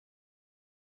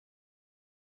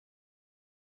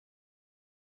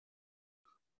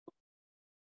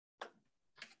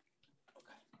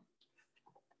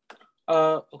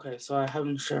Okay, so I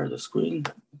haven't shared the screen.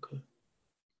 Okay.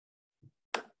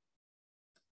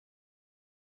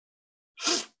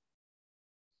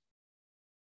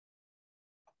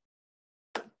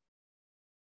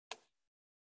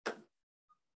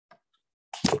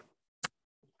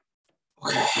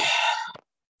 Okay.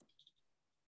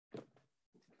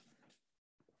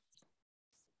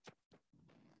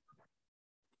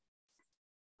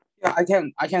 Yeah,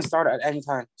 I can start at any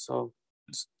time. So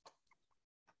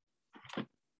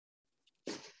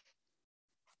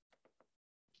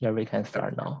yeah, we can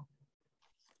start now.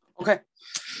 Okay.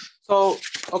 So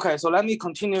let me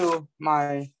continue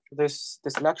this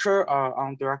lecture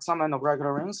on direct summand of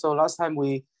regular rings. So last time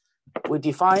we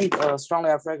defined strongly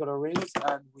F regular rings,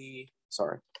 and we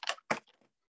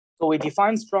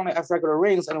defined strongly F regular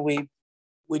rings, and we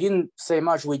didn't say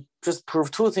much. We just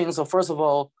proved two things. So first of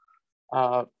all,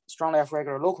 strongly F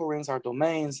regular local rings are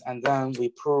domains, and then we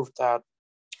proved that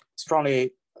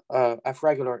strongly F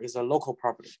regular is a local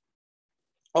property.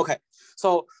 Okay,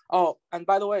 so and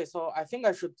by the way, so I think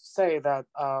I should say that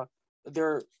I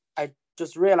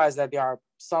just realized that there are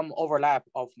some overlap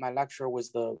of my lecture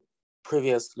with the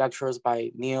previous lectures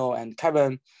by Neil and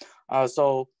Kevin.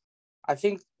 So I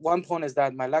think one point is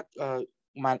that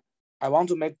I want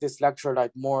to make this lecture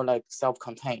like more like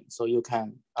self-contained, so you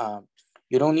can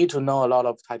you don't need to know a lot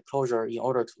of type closure in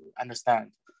order to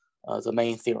understand the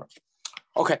main theorem.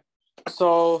 Okay,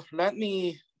 so let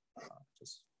me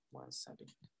just 1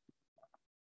 second.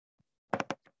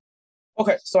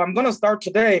 Okay, so I'm gonna start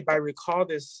today by recall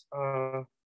this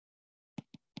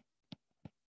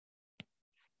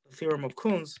theorem of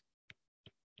Kuhn's.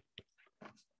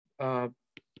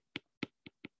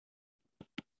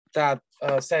 That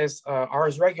says R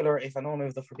is regular if and only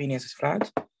if the Frobenius is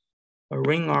flat. A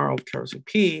ring R of characteristic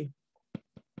P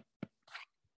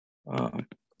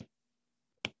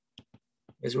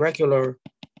is regular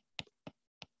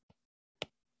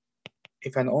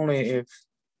if and only if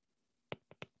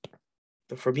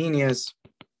the Frobenius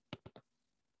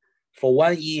for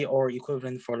one E or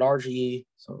equivalent for large E,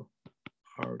 so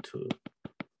R to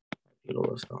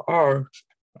lower R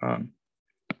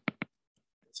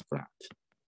is flat.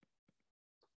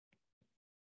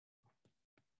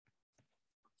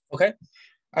 Okay,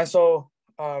 and so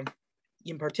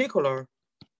in particular,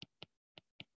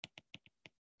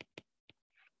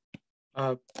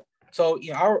 so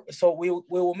we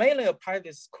will mainly apply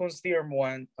this Kuhn's theorem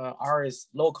when R is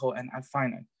local and F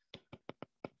finite.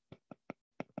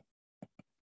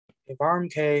 If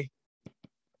RMK is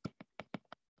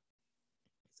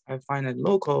F finite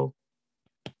local,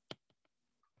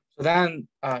 so then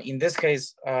in this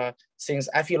case, since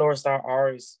Fe lower star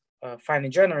R is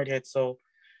finite generated, so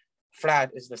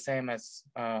flat is the same as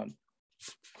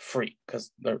free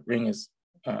because the ring is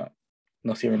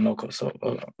no theorem local. So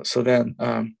so then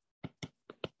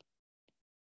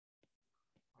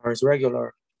R is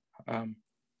regular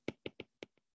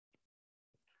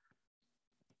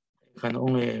if and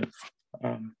only if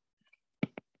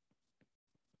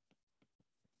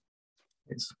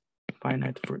it's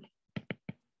finite free.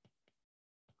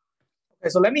 Okay,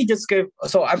 so let me just give.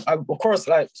 So I of course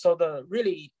so the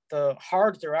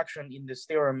hard direction in this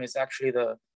theorem is actually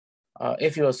the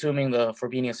if you're assuming the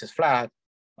Frobenius is flat,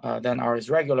 then R is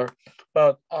regular.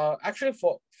 But actually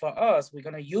for us, we're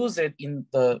gonna use it in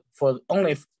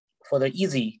only for the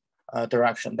easy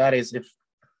direction. That is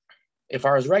if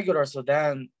R is regular, so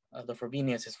then the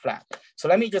Frobenius is flat. So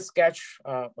let me just sketch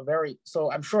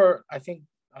so I'm sure, I think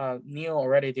Neil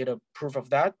already did a proof of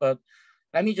that, but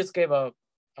let me just give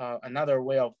another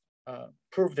way of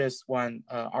prove this when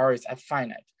R is F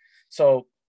finite. So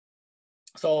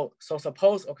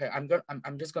suppose, okay, I'm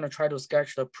just gonna try to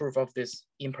sketch the proof of this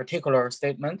in particular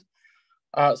statement.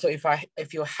 So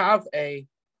if you have a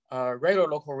regular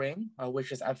local ring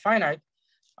which is F finite,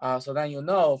 so then you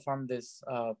know from this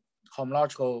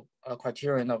homological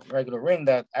criterion of regular ring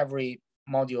that every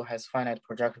module has finite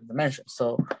projective dimension.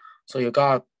 So you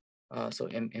got so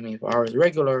if R is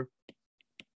regular,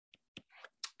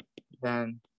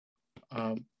 then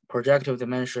projective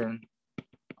dimension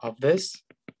of this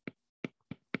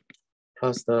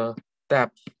plus the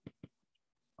depth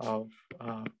of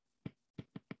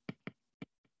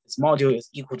this module is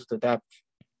equal to the depth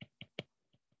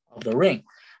of the ring.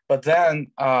 But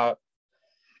then,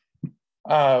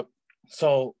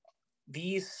 so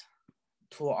these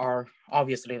two are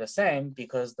obviously the same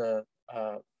because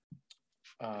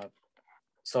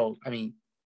so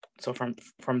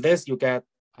from this you get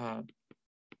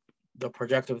the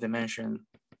projective dimension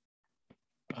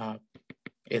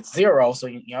it's 0. So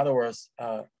in other words,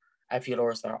 Fe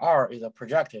lower star R is a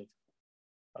projective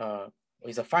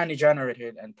is a finely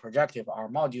generated and projective R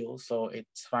module, so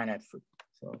it's finite free.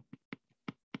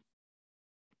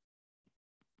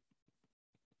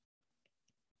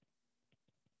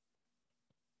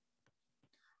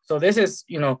 So this is,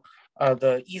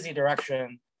 the easy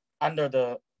direction under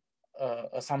the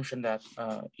assumption that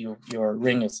your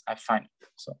ring is finite.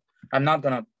 So I'm not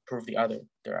gonna prove the other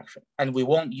direction, and we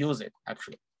won't use it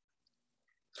actually.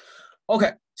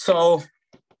 Okay, so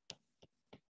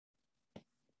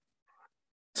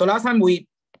last time we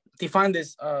defined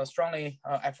this strongly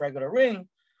F-regular ring.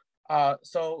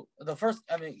 So the first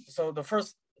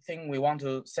thing we want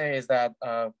to say is that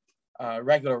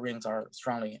regular rings are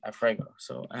strongly F-regular.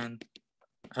 So and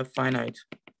F-finite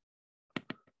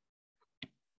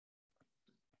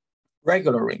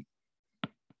regular ring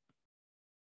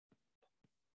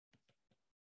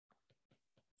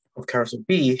of carousel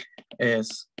B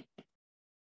is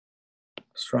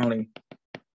strongly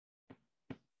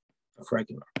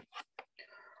F-regular.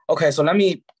 Okay, so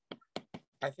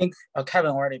I think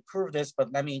Kevin already proved this,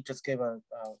 but let me just give a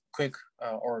quick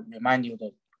or remind you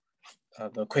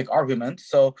the quick argument.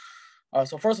 So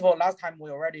first of all, last time we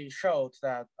already showed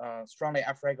that strongly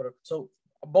F-regular. So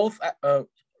both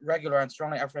regular and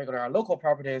strongly F-regular are local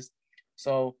properties.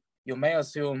 So you may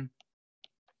assume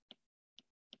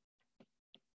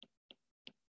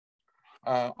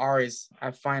R is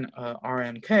F-finite, R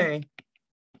and K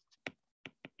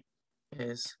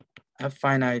is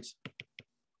F-finite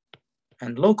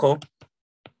and local.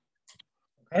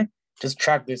 Okay, just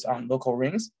check this on local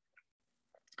rings.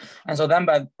 And so then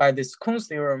by this Kuhn's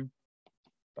theorem,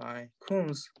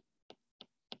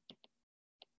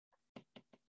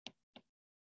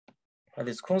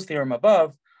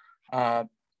 above,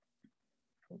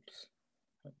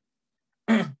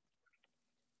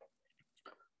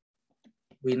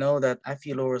 we know that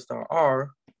Fe lower star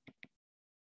R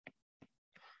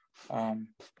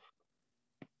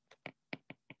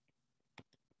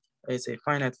is a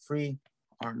finite free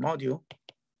R module.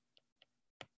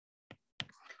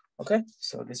 Okay,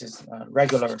 so this is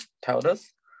regular tilde.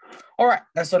 All right,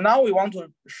 and so now we want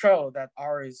to show that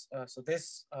R is,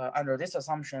 under these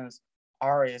assumptions,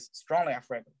 R is strongly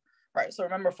F-regular. Right, so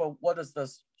remember, for what does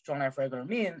this strongly F-regular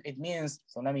mean? It means,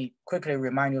 so let me quickly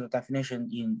remind you the definition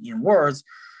in words.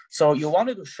 So you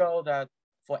wanted to show that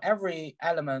for every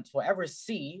element, for every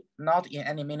C, not in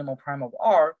any minimal prime of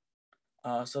R,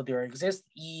 so there exists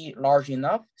E large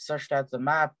enough such that the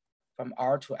map from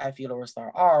R to Fe lower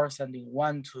star R, sending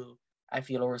 1 to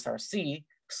Fe lower star C,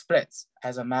 splits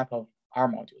as a map of R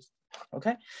modules.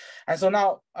 Okay, and so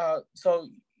now, so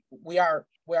we are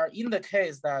in the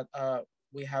case that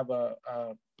we have a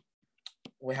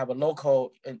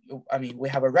local, we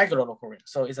have a regular local ring,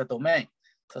 so it's a domain.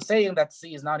 So saying that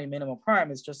C is not in minimal prime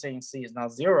is just saying C is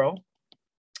not 0.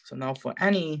 So now for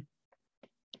any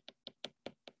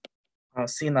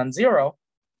C non-zero,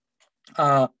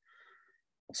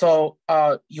 so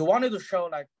you wanted to show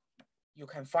like you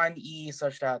can find E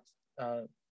such that the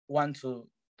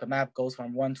map goes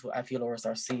from 1 to Fe lower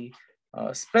star C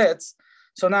splits.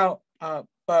 So now,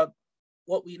 but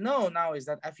what we know now is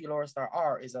that Fe lower star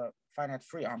R is a finite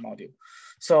free R module.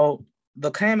 So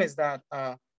the claim is that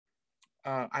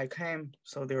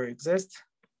so there exists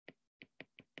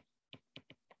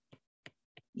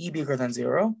E bigger than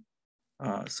 0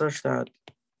 such that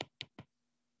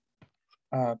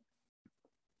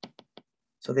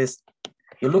so this,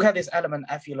 you look at this element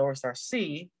Fe lower star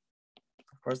C,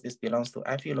 of course this belongs to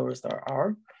Fe lower star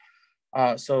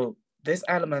R. So this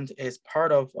element is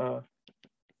part of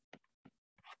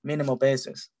minimal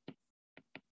basis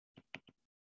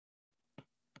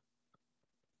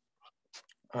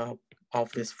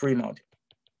of this free module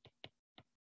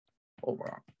over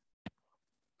R.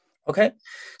 Okay,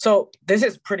 so this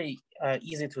is pretty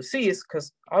easy to see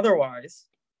because otherwise,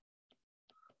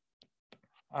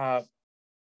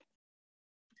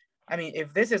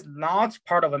 if this is not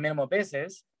part of a minimal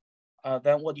basis,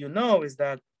 then what you know is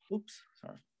that, oops,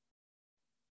 sorry.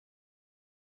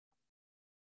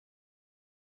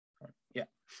 Yeah,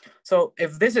 so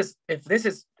if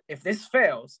this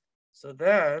fails, so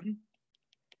then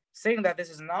saying that this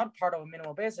is not part of a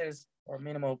minimal basis or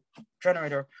minimal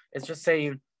generator, it's just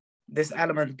saying this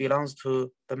element belongs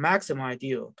to the maximum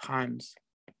ideal times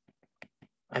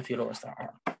Fe lower star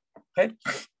R. Okay.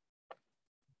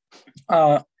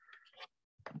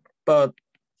 But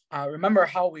remember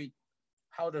how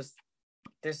does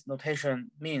this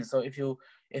notation mean? So if you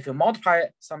multiply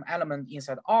some element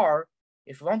inside R,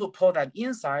 if you want to pull that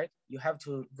inside, you have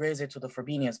to raise it to the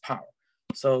Frobenius power.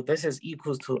 So this is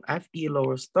equals to Fe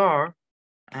lower star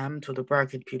m to the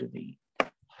bracket P to the E.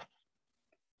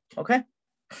 Okay.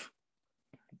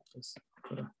 Just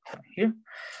put it here.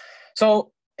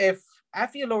 So if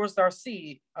FE lower star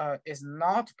C is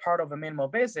not part of a minimal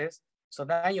basis, so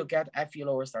then you get FE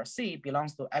lower star C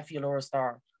belongs to FE lower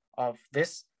star of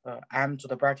this M to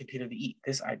the bracket P to the E,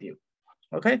 this ideal.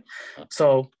 Okay,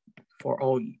 so for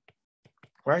all E,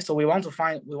 right? So we want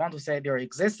to say there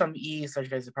exists some E such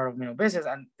that it's part of a minimal basis,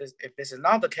 and if this is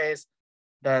not the case,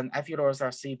 then FE lower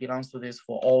star C belongs to this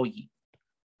for all E.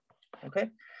 Okay,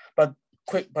 but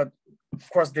of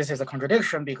course this is a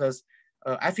contradiction because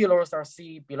FE lower star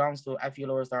C belongs to FE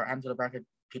lower star M to the bracket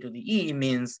P to the E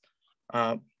means,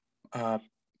 right?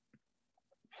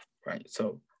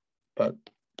 So, but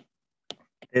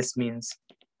this means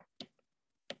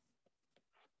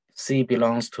C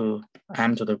belongs to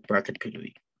M to the bracket P to the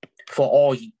E for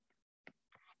all E,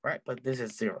 right? But this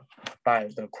is zero by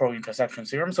the Crow intersection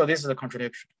theorem. So this is a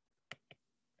contradiction.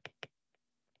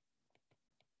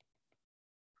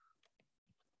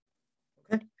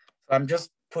 Okay, so I'm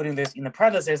just putting this in the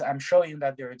parentheses. I'm showing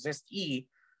that there exists E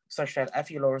such that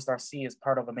FE lower star C is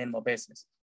part of a minimal basis.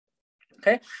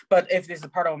 Okay, but if this is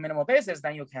part of a minimal basis,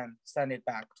 then you can send it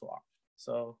back to R.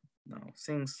 So now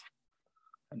since,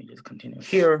 let me just continue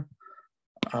here.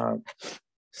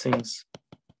 Since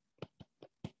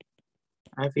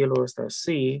FE lower star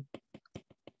C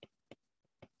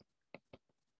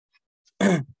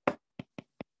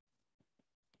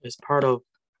is part of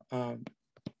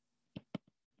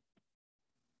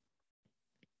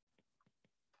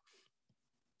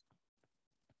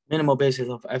minimal basis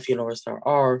of FE lower star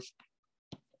R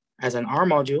as an R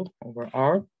module over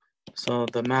R. So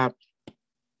the map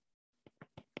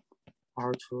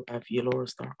R to FE lower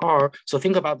star R. So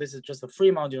think about this as just a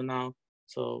free module now.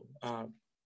 So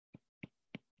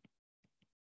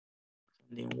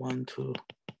sending 1 to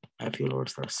FE lower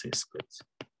star C splits.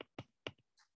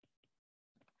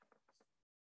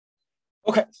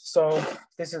 Okay, so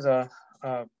this is a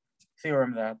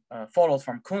theorem that follows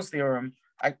from Kuhn's theorem.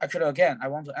 Actually, again, I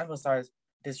want to emphasize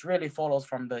this really follows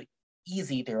from the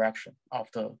easy direction of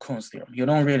the Kuhn's theorem. You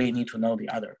don't really need to know the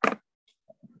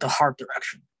hard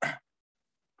direction.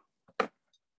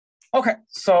 Okay,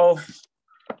 so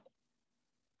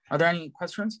are there any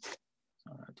questions?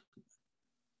 All right.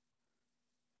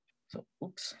 So,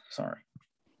 oops, sorry.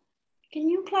 Can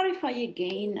you clarify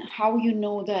again how you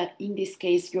know that in this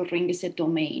case your ring is a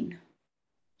domain?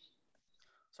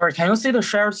 Sorry, can you see the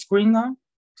shared screen now?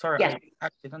 Sorry, yes. I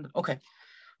accidentally. Okay.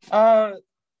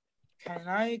 Can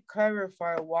I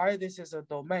clarify why this is a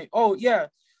domain? Oh yeah,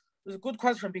 it's a good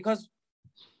question because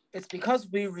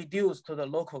we reduce to the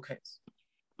local case.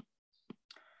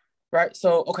 Right,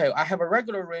 so okay, I have a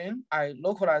regular ring, I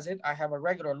localize it, I have a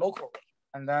regular local ring,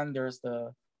 and then there's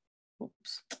the,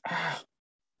 oops,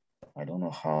 I don't know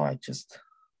how I just,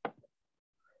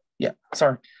 yeah,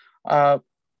 sorry. Can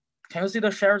you see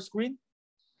the shared screen?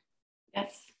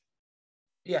 Yes.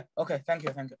 Yeah, okay, thank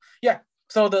you. Yeah,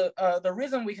 so the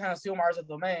reason we can assume R is a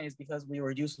domain is because we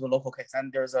reduce to the local case,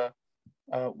 and there's a,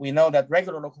 we know that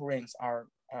regular local rings are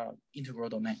integral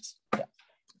domains. Yeah.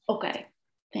 Okay,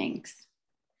 thanks.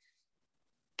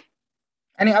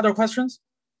 Any other questions?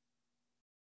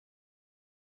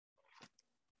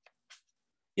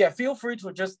 Yeah, feel free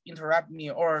to just interrupt me,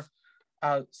 or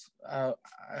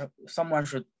someone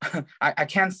should. I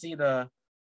can't see the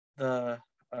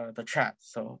chat,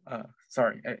 so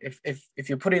sorry. If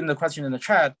you put in the question in the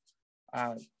chat,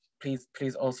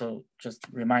 please also just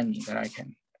remind me that I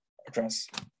can address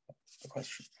the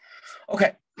question.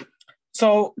 Okay,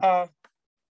 so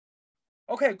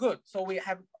okay, good. So we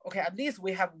have, okay, at least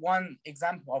we have one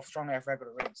example of strongly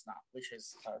F-regular rings now, which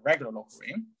is a regular local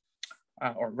ring,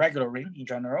 or regular ring in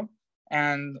general.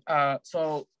 And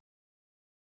so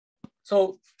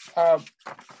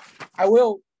I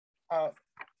will,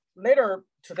 later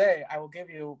today, I will give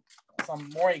you some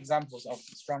more examples of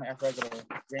strongly F-regular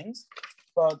rings.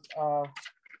 But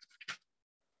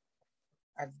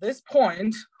at this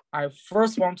point, I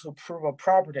first want to prove a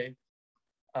property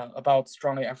about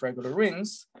strongly F-regular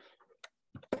rings.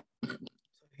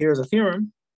 Here's a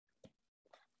theorem.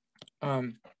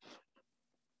 R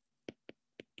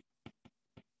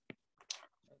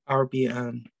be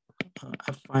an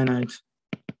F finite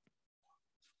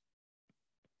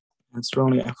and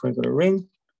strongly F-regular ring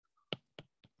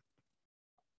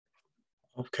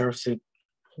of characteristic.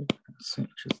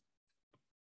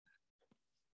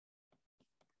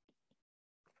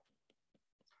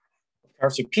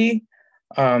 Characteristic P.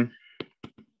 So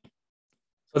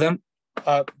then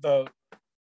the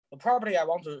property I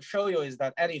want to show you is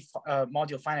that any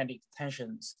module finite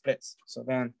extension splits. So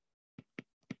then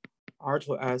R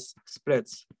to S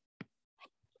splits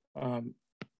for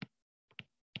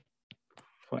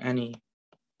any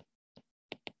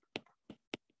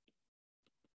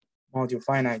module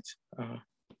finite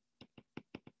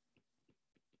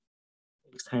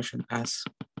extension S.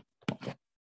 Okay,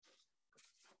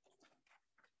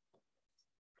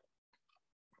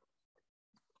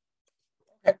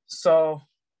 so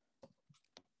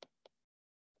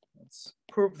let's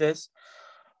prove this.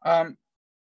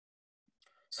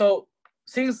 So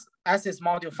since S is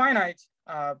module finite,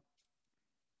 to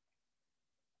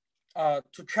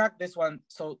track this one,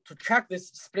 so to track this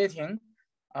splitting,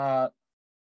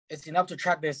 it's enough to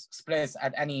track this splits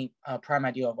at any prime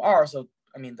ideal of R. So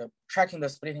I mean, the tracking the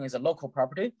splitting is a local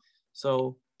property.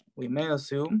 So we may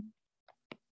assume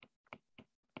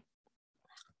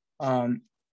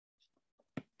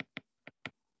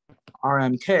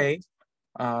RMK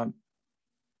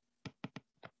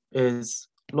is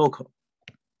local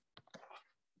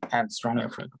and strongly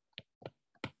F-regular.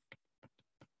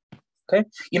 Okay.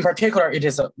 In particular, it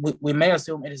is a. We may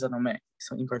assume it is a domain.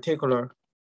 So in particular,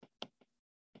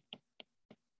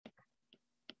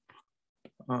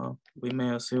 we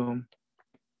may assume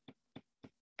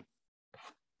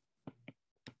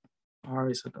R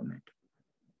is a domain.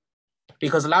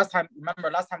 Because last time,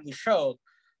 remember last time we showed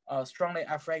strongly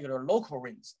F-regular local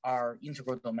rings are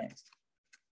integral domains.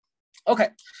 Okay,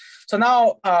 so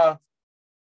now I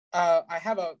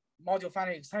have a module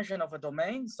finite extension of a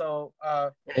domain. So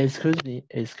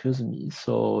excuse me.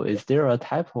 So is there a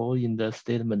typo in the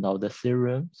statement of the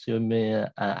theorem? So you mean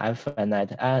F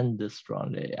finite and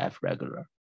strongly F-regular?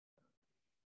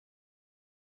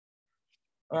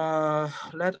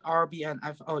 Let R be an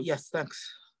F. Oh yes,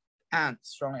 thanks. And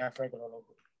strongly F-regular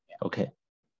local. Yeah. Okay.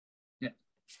 Yeah.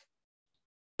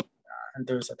 And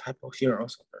there's a typo here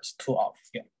also. There's 2 off.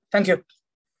 Yeah. Thank you.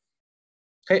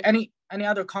 Okay. Any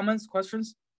other comments,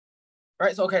 questions?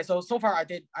 Right. So okay. So far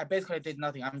I basically did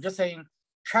nothing. I'm just saying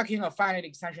tracking a finite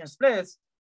extension splits.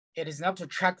 It is enough to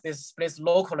track this splits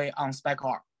locally on spec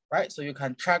R. Right. So you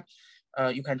can track.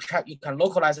 You can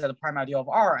localize the prime ideal of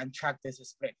R and track this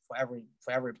split for every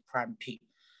prime P.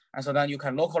 And so then you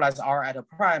can localize R at a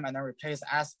prime and then replace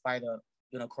S by the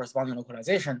corresponding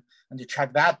localization and to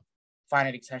track that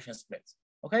finite extension splits.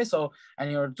 Okay, so and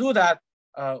you do that,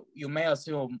 you may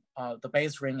assume the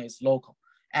base ring is local.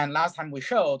 And last time we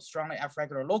showed strongly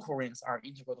F-regular local rings are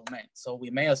integral domains. So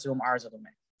we may assume R is a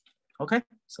domain. Okay,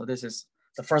 so this is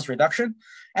the first reduction.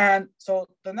 And so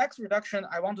the next reduction,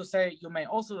 I want to say you may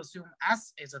also assume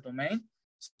S is a domain.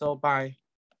 So by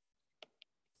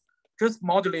just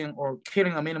moduling or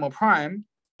killing a minimal prime.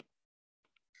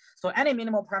 So any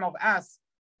minimal prime of S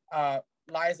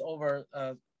lies over,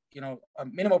 a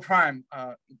minimal prime,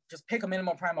 just pick a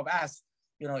minimal prime of S,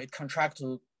 it contracts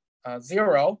to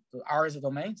 0, the R is a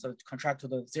domain, so it contracts to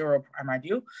the 0 prime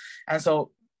ideal. And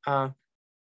so,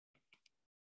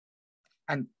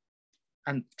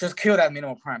 and just kill that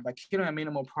minimal prime. By killing a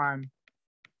minimal prime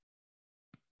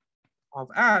of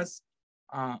S,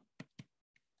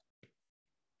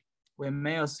 we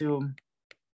may assume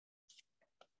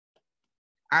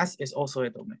S is also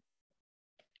a domain.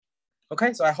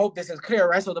 Okay, so I hope this is clear,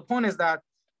 right? So the point is that,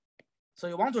 so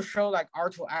you want to show like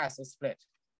R to S is split.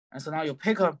 And so now you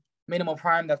pick a minimal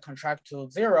prime that contracts to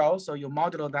 0. So you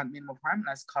modulo that minimal prime,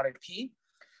 let's call it P.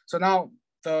 So now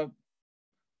the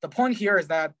point here is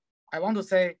that I want to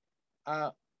say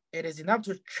it is enough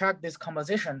to check this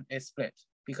composition is split.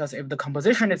 Because if the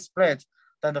composition is split,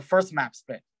 then the first map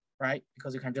split, right?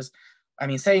 Because you can just,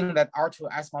 saying that R to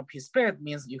S mod P split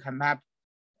means you can map,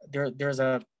 there's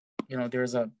an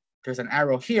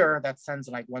arrow here that sends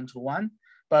like 1 to 1.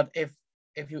 But if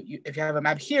you have a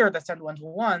map here that sends 1 to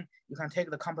 1, you can take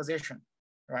the composition,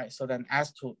 right? So then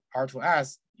S to R to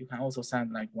S, you can also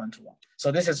send like 1 to 1.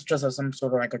 So this is just some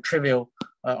sort of like a trivial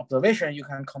observation. You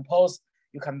can compose,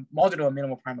 you can modulo a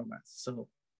minimal prime of S. So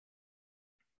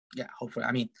yeah,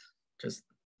 hopefully, just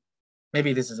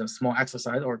maybe this is a small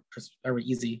exercise or just very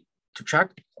easy to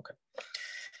check. Okay.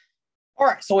 All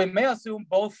right, so we may assume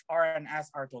both R and S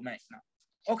are domains now.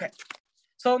 Okay,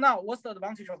 so now what's the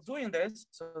advantage of doing this?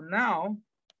 So now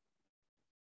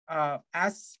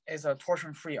S is a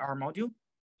torsion-free R module.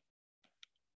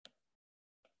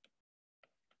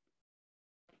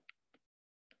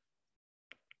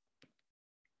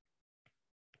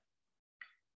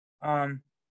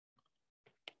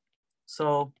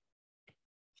 So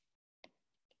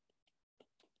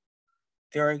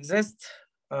there exists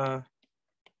an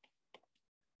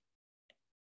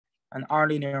R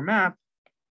linear map.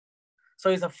 So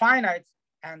it's a finite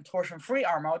and torsion-free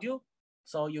R module.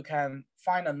 So you can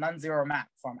find a non-zero map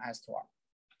from S to R.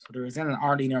 So there is an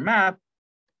R linear map,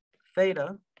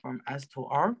 theta from S to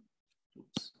R.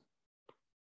 Oops.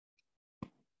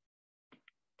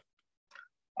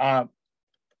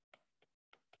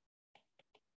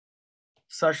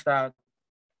 such that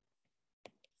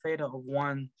theta of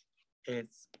 1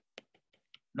 is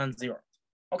non-zero.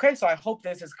 Okay, so I hope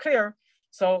this is clear.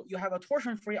 So you have a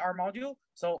torsion-free R module.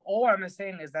 So all I'm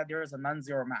saying is that there is a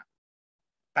non-zero map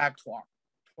back to R,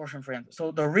 torsion-free.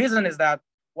 So the reason is that,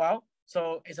 well,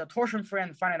 so it's a torsion-free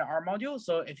and finite R module.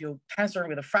 So if you tensor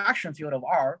with a fraction field of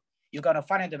R, you got a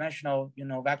finite dimensional,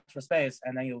 vector space,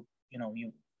 and then you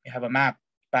have a map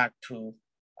back to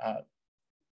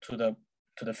the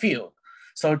field.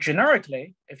 So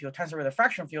generically, if you tensor with a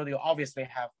fraction field, you obviously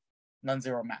have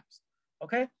non-zero maps.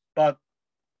 Okay, but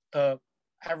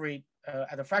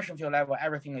at the fraction field level,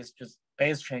 everything is just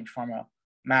base change from a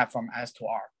map from S to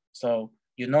R. So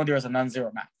there's a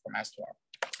non-zero map from S to R.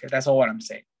 Okay, that's all what I'm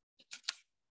saying.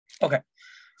 Okay,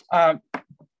 and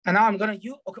now I'm gonna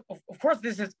use. Okay, of course,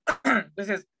 this is this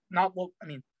is not what I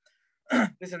mean.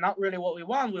 This is not really what we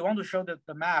want. We want to show that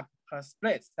the map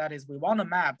splits. That is, we want a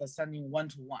map that's sending 1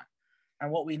 to 1.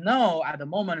 And what we know at the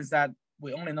moment is that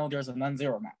we only know there's a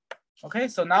non-zero map. Okay,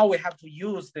 so now we have to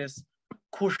use this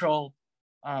crucial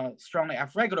strongly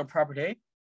F-regular property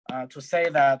to say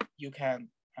that you can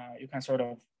sort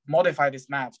of modify this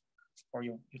map, or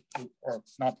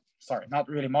not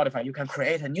really modify. You can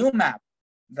create a new map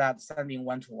that's sending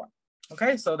 1 to 1.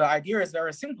 Okay, so the idea is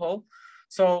very simple.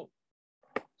 So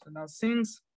now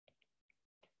since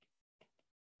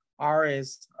R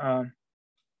is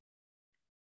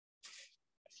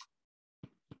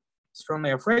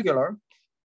strongly F-regular,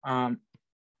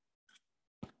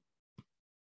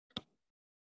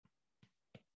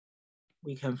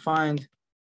 we can find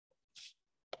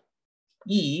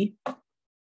E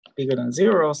bigger than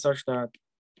 0 such that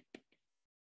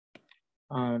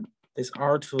this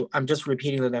R2, I'm just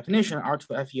repeating the definition,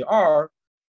 R2 FER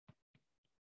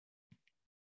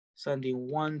sending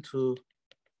 1 to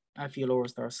FE lower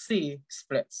star C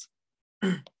splits.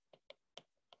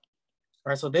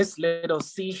 Right, so this little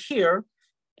C here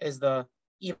is the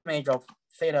image of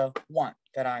theta 1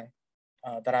 that I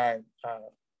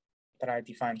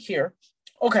defined here.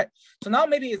 Okay, so now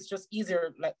maybe it's just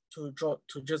easier to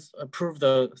just prove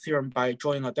the theorem by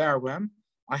drawing a diagram.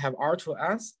 I have R to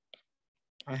S.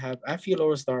 I have FE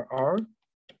lower star R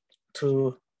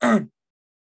to FE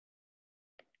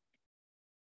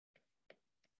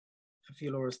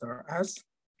lower star S.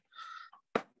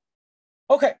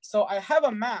 Okay, so I have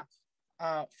a map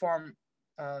from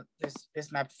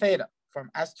this map theta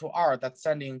from S to R that's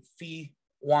sending phi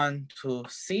 1 to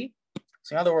C.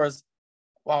 So in other words,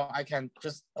 well, I can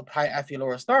just apply FE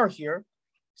lower star here.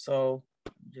 So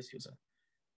just use it.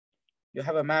 You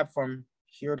have a map from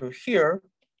here to here.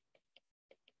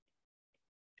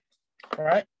 All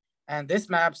right, and this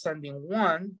map sending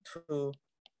 1 to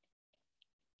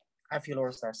FE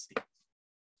lower star C.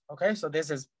 Okay, so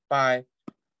this is by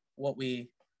what we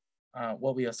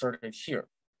asserted here.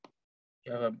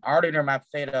 You have an R linear map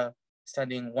theta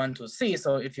sending 1 to C.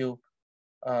 So if you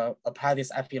apply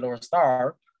this FE lower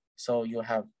star, so you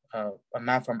have a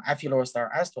map from FE lower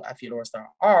star S to FE lower star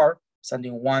R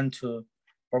sending 1 to,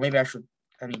 or maybe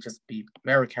let me just be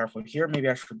very careful here. Maybe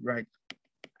I should write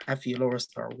FE lower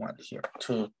star 1 here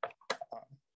to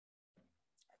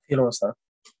FE lower star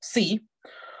C.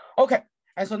 Okay,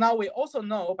 and so now we also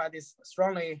know by this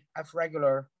strongly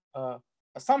F-regular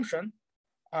assumption,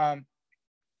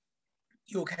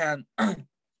 you can,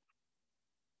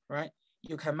 right?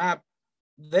 You can map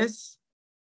this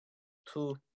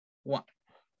to 1,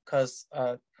 because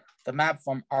the map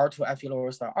from R to FE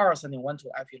lower star R sending 1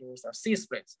 to FE lower star C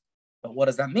splits. But what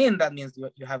does that mean? That means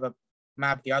you have a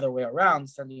map the other way around,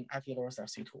 sending FE lower star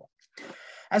C to 1.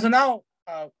 And so now,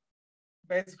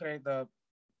 basically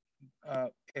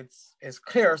it's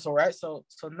clear. So right. So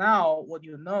now what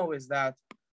you know is that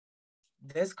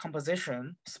this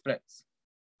composition splits.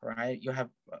 Right. You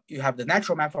have the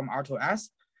natural map from R to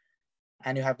S,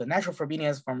 and you have the natural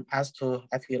Frobenius from S to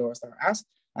FE lower star S.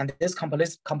 And this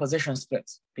composition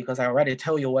splits because I already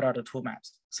tell you what are the two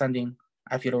maps sending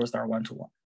FE lower star 1 to 1.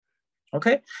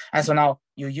 Okay. And so now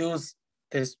you use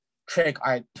this trick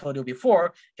I told you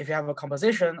before. If you have a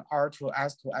composition R to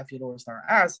S to FE lower star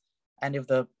S, and if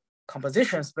the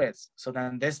composition splits, so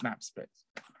then this map splits.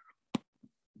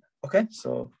 Okay,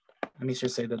 so let me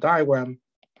just say the diagram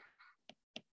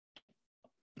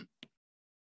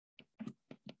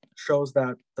shows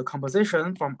that the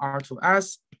composition from R to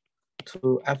S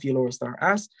to FE lower star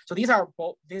S. So these are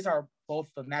both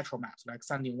the natural maps, like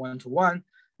sending 1 to 1,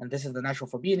 and this is the natural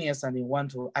Frobenius sending 1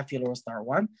 to FE lower star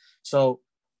 1. So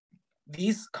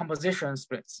these composition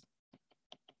splits,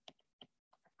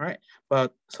 right?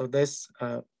 But so this,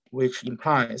 which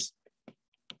implies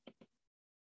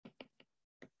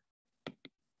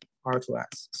R to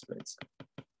S splits.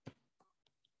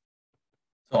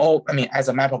 So I mean, as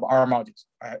a map of R modules.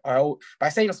 By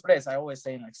saying splits, I always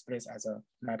say like splits as a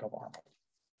map of R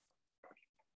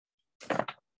module.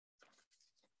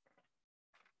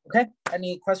 Okay,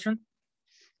 any question?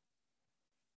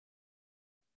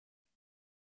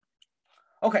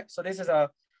 Okay, so this is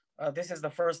the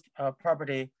first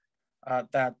property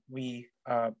that we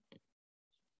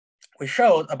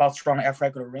showed about strong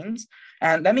F-regular rings.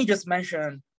 And let me just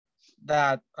mention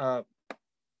that,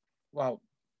 well,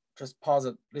 just pause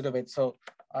a little bit. So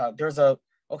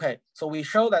so we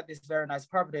show that this very nice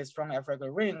property, strong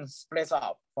F-regular rings, splits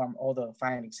off from all the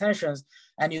finite extensions.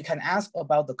 And you can ask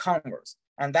about the converse.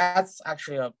 And that's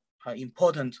actually an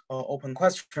important open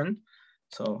question.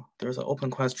 So there's an open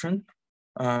question.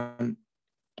 I mean,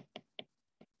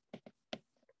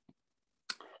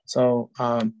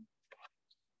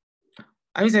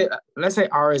 let's say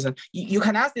R is you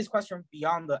can ask this question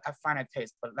beyond the F finite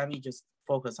case, but let me just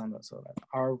focus on that. So that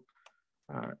R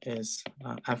is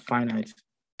F finite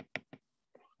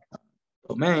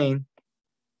domain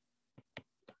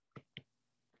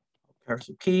pairs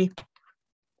to P.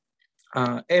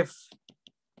 If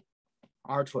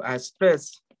R to S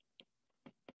splits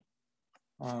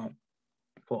for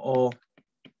all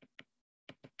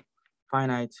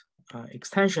finite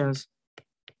extensions,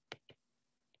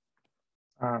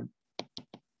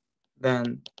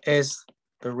 then is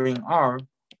the ring R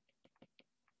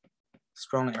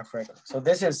strongly F-regular? So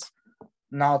this is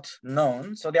not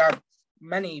known. So there are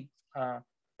many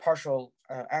partial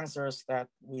answers that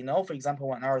we know. For example,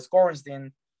 when R is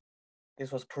Gorenstein,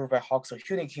 this was proved by Hoxer,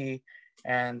 Hunicke,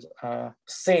 and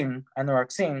Singh,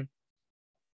 Anurag Singh,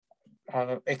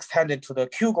 extended to the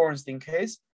Q Gorenstein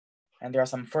case. And there are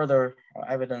some further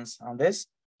evidence on this.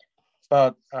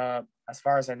 But as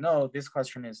far as I know, this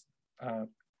question is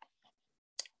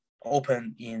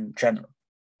open in general.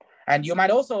 And you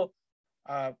might also,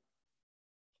 I'm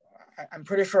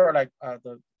pretty sure like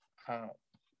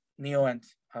Neil and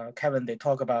Kevin, they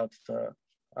talk about the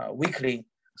weakly,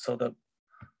 so the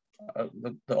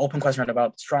open question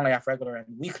about strongly F-regular and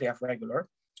weakly F-regular.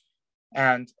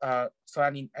 And so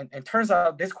I mean, and it turns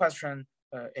out this question,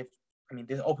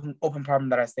 this open problem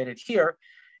that I stated here,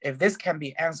 if this can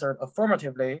be answered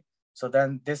affirmatively, so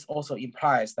then this also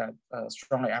implies that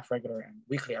strongly F-regular and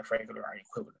weakly F-regular are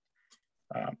equivalent.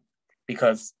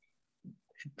 Because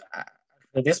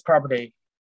this property,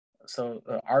 so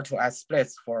R to S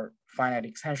splits for finite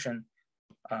extension,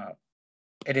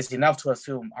 it is enough to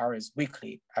assume R is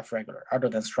weakly F-regular other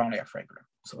than strongly F-regular.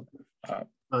 So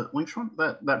Linquan,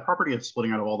 that property of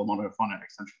splitting out of all the monofinite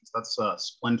extensions, that's a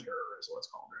splinter is what it's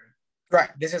called, right?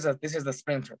 Right, this is the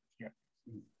splinter here.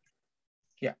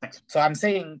 Yeah, thanks. So I'm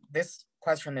saying this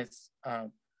question is,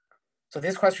 so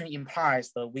this question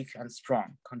implies the weak and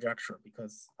strong conjecture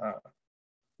because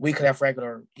weakly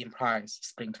F-regular implies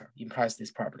splinter, implies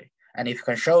this property. And if you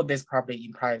can show this property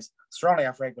implies strongly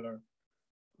F-regular,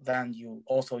 then you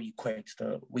also equate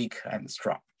the weak and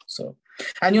strong. So,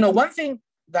 and one thing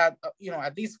that,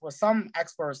 at least for some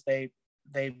experts, they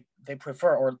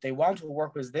prefer or they want to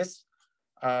work with this,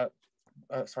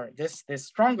 this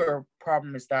stronger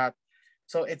problem is that,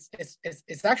 so it's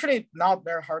actually not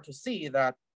very hard to see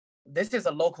that this is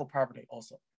a local property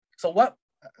also. So what,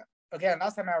 again,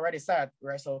 last time I already said,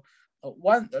 right? So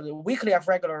weakly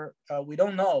F-regular, we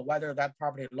don't know whether that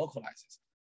property localizes.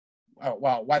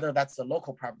 Well, whether that's a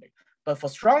local property. But for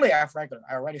strongly F-regular,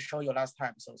 I already showed you last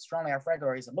time. So strongly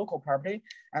F-regular is a local property.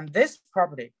 And this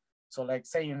property, so like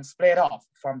saying split off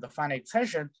from the finite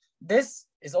extension, this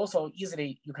is also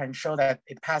easily, you can show that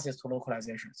it passes to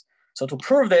localizations. So to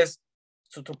prove this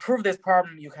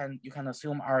problem, you can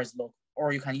assume R is local,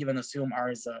 or you can even assume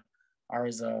R is a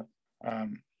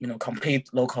complete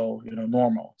local,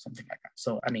 normal, something like that.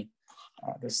 So I mean,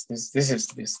 this is this.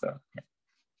 Yeah.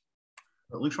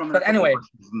 But anyway,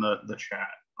 questions in the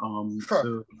chat. Sure. So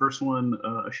the first one,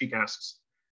 Ashik asks,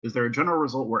 is there a general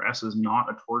result where S is not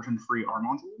a torsion-free R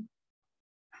module?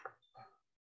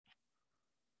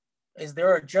 Is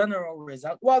there a general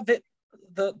result? Well,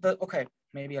 okay,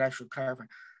 maybe I should clarify.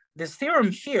 This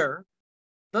theorem here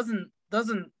doesn't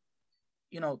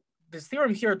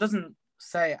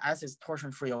say S is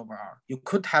torsion-free over R. You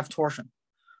could have torsion,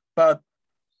 but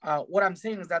what I'm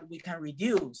saying is that we can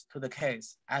reduce to the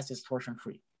case S is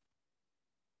torsion-free.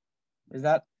 Is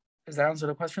that answer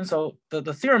the question? So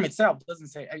the theorem itself doesn't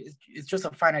say, it's just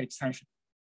a finite extension.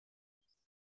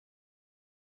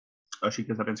 Ashik,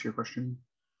 does that answer your question?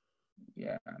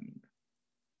 Yeah.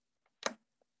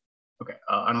 Okay,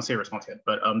 I don't see a response yet,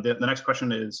 but the next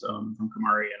question is from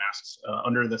Kumari and asks,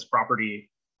 under this property,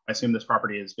 I assume this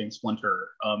property is being splinter,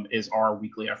 is R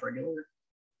weakly F-regular?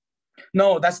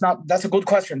 No, that's a good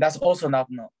question. That's also not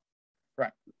no,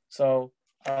 right? So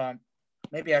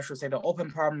maybe I should say the open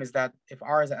problem is that if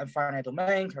R is an finite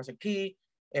domain, characteristic P,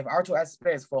 if R2S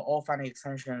splits for all finite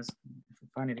extensions,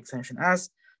 finite extension S,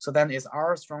 so then is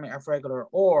R strongly F regular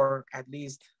or at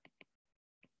least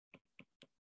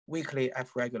weakly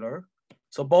F regular?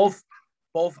 So both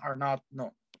are not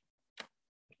no.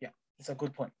 Yeah, it's a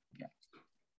good point. Yeah.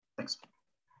 Thanks.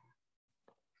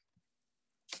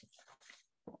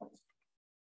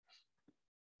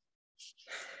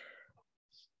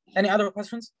 Any other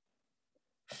questions?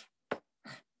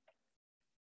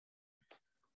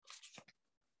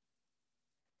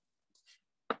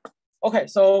 Okay,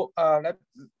 so let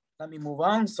me move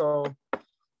on. So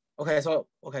so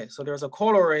there's a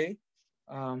corollary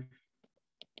of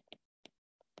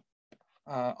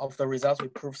the results we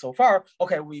proved so far.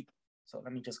 Okay, so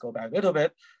let me just go back a little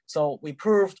bit. So we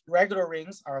proved regular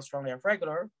rings are strongly F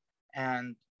regular,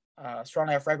 and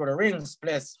strongly F regular ring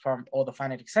splits from all the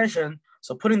finite extension.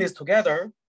 So putting this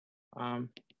together,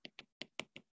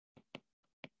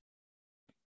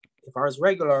 if R is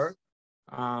regular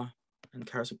and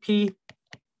characteristic P,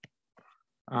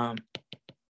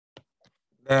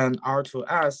 then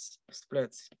R2S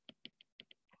splits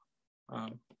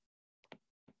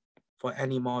for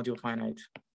any module finite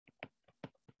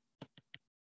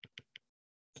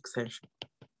extension.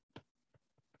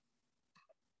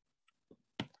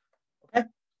 Okay,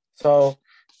 so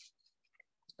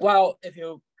well, if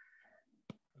you,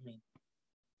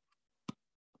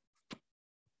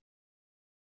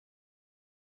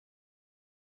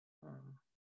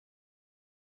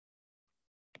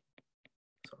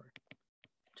 sorry,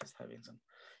 just having some,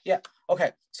 yeah,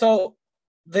 okay. So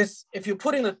this, if you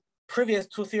put in the previous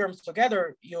two theorems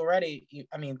together,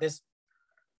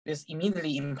 this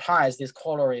immediately implies this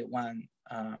corollary when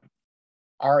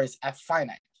R is F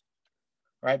finite,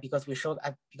 right? Because we showed,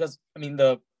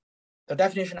 the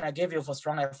definition I gave you for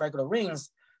strong F regular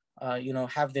rings,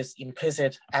 have this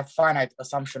implicit F finite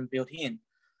assumption built in.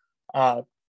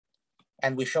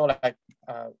 And we show like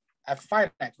F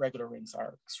finite regular rings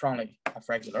are strongly F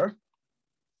regular.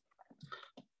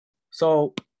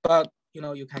 So, but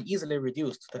you can easily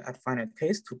reduce the F finite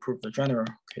case to prove the general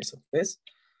case of this.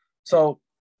 So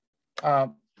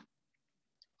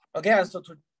again, so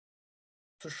to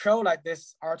show like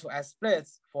this R2S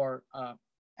splits for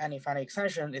any finite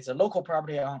extension, it's a local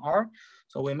property on R.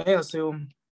 So we may assume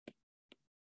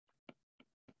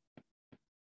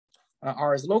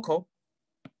R is local,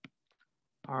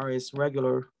 R is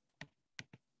regular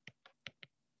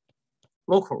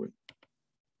local ring.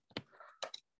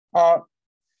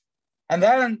 And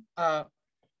then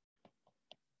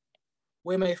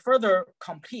we may further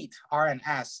complete R and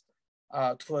S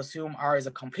to assume R is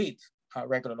a complete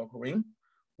regular local ring.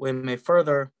 We may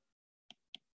further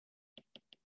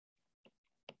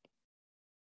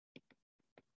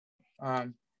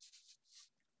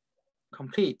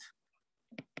complete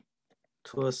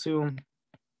to assume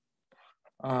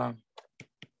R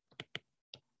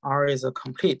is a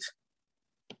complete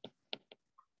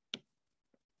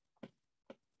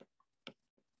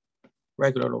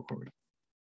regular local ring.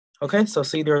 Okay, so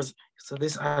see so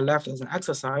this I left as an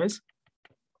exercise.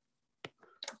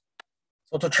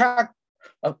 So to track,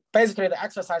 basically the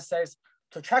exercise says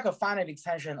to track a finite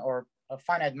extension or a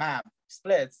finite map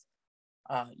splits,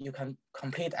 you can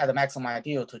complete at the maximum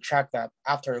ideal to check that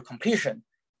after completion,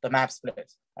 the map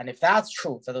splits. And if that's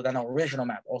true, then the original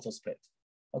map also splits.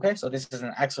 Okay, so this is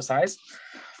an exercise.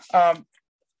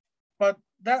 But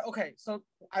that, okay, so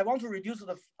I want to reduce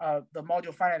the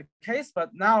module finite case,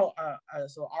 but now,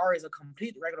 so R is a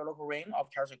complete regular local ring of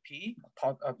characteristic P,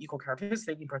 of equal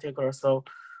characteristic in particular. So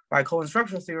by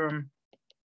co-instruction theorem,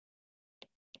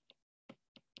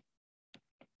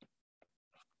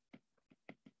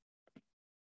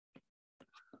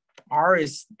 R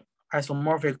is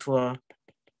isomorphic to a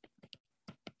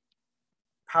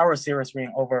power series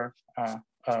ring over a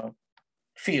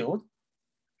field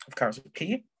of characteristic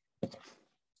P.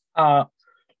 And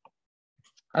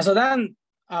so then,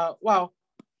 well,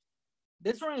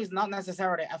 this ring is not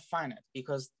necessarily F finite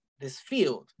because this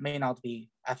field may not be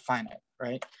F finite,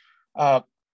 right?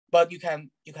 But you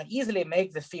can easily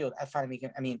make the field F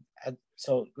finite.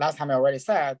 So last time I already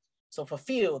said, so for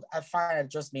field, F finite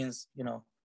just means,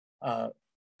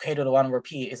 K to the 1 over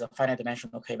P is a finite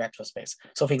dimensional K vector space.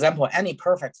 So for example, any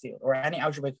perfect field or any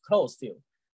algebraic closed field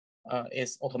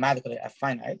is automatically F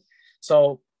finite.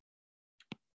 So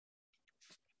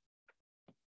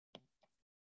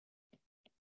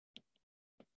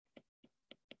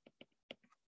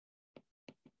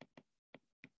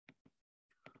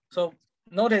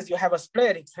notice you have a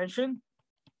split extension.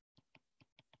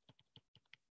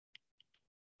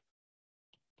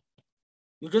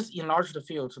 you just enlarge the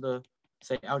field to the,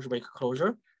 say, algebraic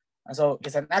closure. And so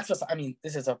it's an exercise. I mean,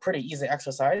 this is a pretty easy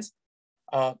exercise.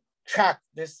 Track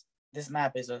this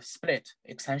map is a split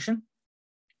extension.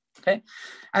 Okay,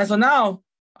 and so now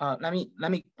let me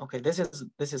okay, this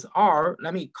is R.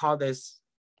 Let me call this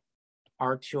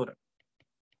R tilde.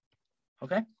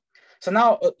 Okay, so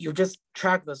now you just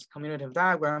track this commutative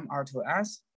diagram R to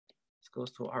S. This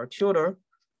goes to R tilde,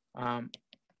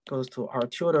 goes to R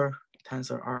tilde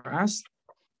tensor RS.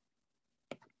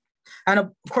 And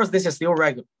of course, this is still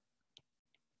regular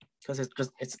because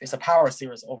it's a power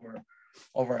series over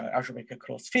an algebraically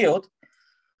closed field.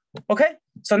 Okay,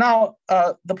 so now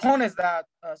the point is that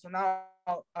so now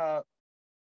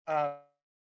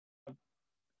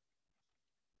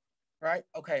right?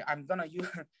 Okay, I'm gonna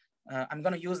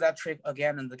use that trick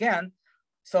again and again.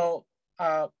 So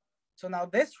so now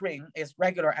this ring is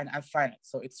regular and F finite,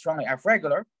 so it's strongly F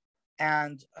regular,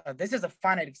 and this is a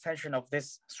finite extension of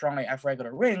this strongly F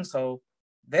regular ring. So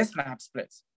this map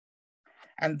splits,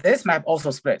 and this map also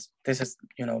splits. This is,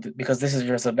 you know, because this is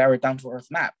just a very down to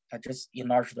earth map. I just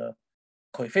enlarge the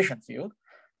coefficient field,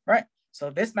 right?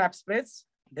 So this map splits.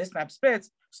 This map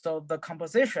splits. So the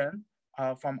composition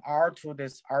from R to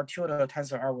this R tilde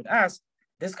tensor R with S,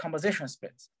 this composition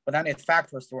splits, but then it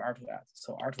factors through R to S.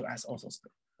 So R to S also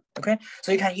splits. Okay,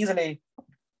 so you can easily,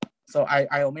 so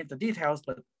I omit the details,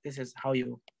 but this is how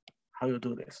you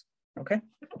do this. Okay,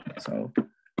 so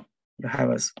you have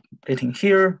a splitting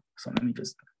here. So let me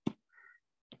just,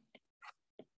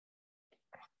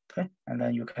 okay, and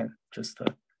then you can just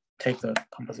take the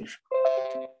composition.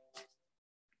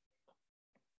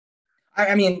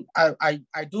 I mean,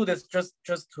 I do this just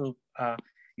to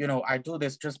you know, I do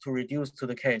this just to reduce to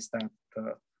the case that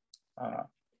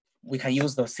we can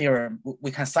use the theorem.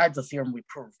 We can cite the theorem we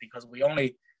proved because we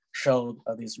only showed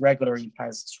this regular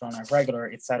implies strong F regular,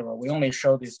 etc. We only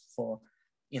show this for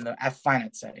in the F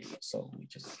finite setting. So we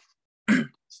just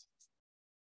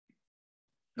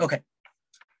okay.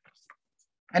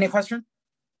 Any question?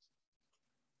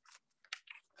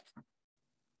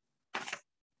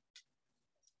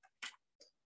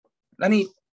 Let me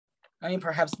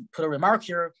perhaps put a remark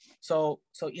here. So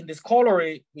in this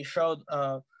corollary, we showed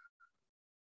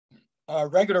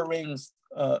regular rings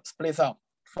splits up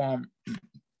from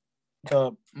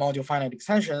the module finite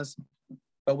extensions,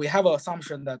 but we have an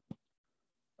assumption that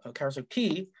characteristic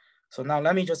P. So now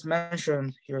let me just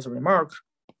mention, here's a remark.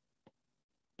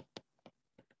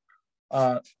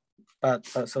 But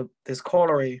so this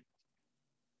corollary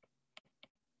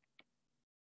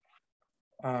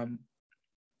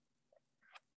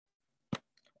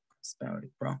spelled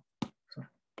it wrong. So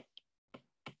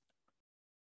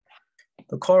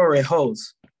the corollary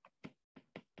holds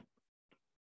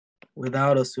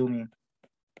without assuming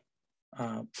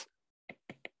the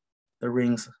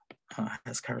rings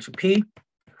has characteristic P,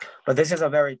 but this is a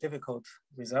very difficult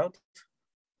result.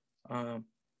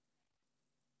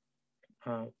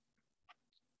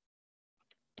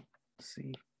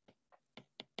 See.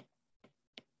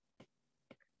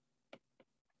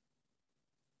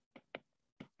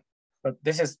 But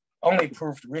this is only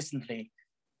proved recently,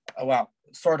 well,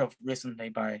 sort of recently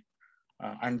by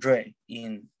Andre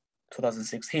in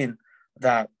 2016,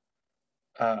 that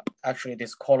actually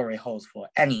this corollary holds for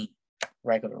any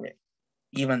regular ring,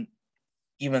 even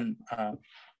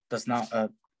does not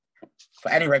for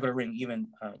any regular ring, even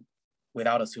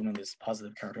without assuming this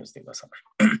positive characteristic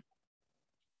assumption.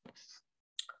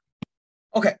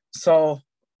 Okay, so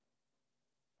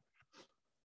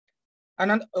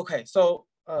and then okay, so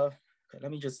okay,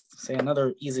 let me just say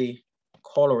another easy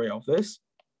corollary of this.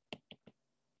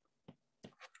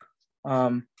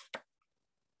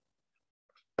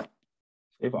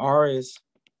 If R is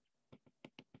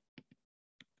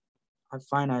F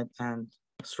finite and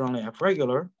strongly F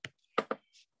regular,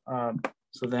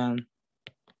 so then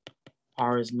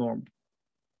R is normal.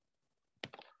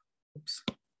 Oops.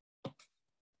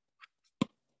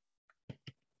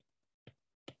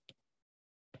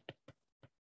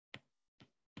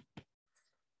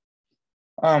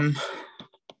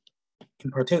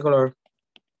 In particular,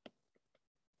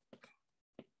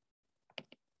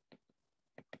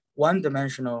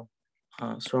 one-dimensional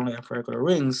strongly F regular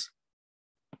rings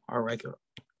are regular.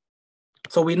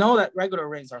 So we know that regular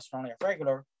rings are strongly F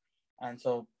regular, and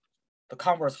so the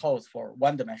converse holds for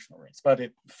one-dimensional rings, but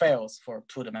it fails for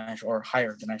two-dimensional or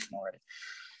higher dimension already.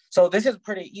 So this is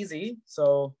pretty easy.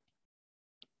 So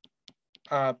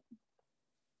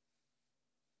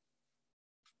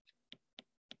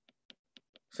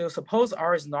so suppose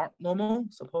R is not normal.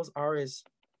 Suppose R is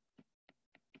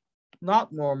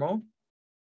not normal.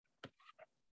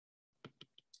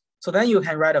 So then you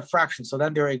can write a fraction. So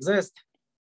then there exists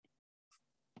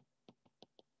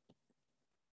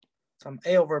some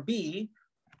A over B,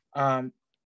 that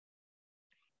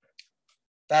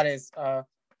is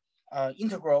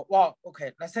integral. Well,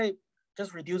 okay, let's say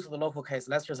just reduce to the local case.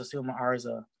 Let's just assume R is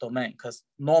a domain because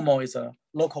normal is a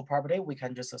local property. We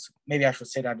can just assume, maybe I should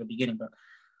say that at the beginning, but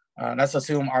let's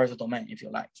assume R is a domain if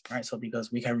you like, right? So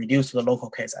because we can reduce to the local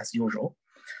case as usual.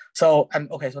 So, and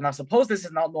okay, so now suppose this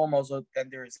is not normal, so then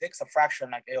there is a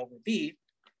fraction like A over B,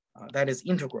 that is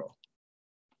integral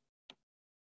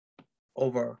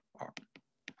over R,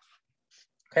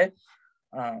 okay?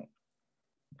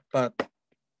 But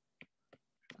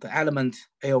the element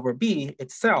A over B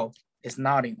itself is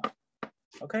not enough,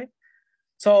 okay?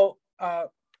 So,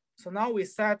 so now we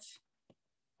set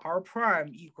R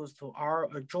prime equals to R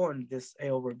adjoin this A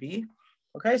over B,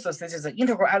 okay? So this is an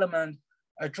integral element.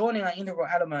 Adjoining an integral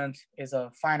element is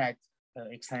a finite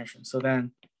extension. So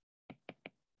then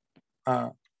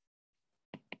R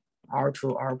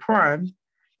to R prime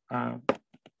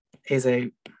is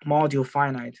a module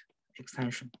finite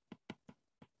extension.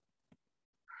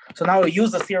 So now we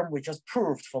use the theorem we just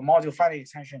proved for module finite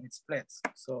extension, it splits.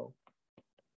 So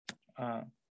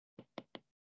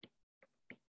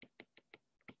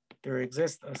there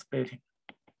exists a splitting.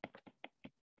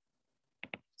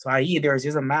 So i.e. there is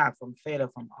a map from theta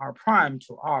from R prime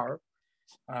to R,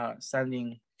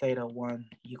 sending theta 1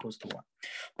 equals to 1.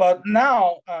 But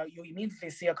now you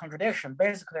immediately see a contradiction.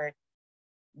 Basically,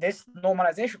 this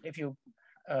normalization, if you,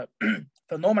 the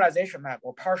normalization map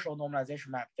or partial normalization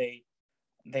map, they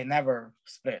never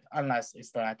split unless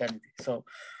it's the identity. So,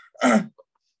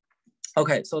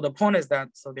 okay, so the point is that,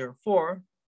 so therefore,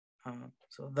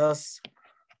 so thus,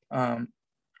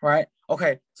 right?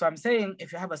 Okay, so I'm saying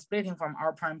if you have a splitting from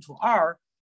R prime to R,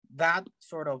 that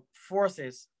sort of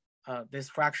forces this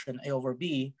fraction A over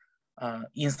B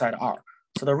inside R.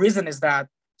 So the reason is that,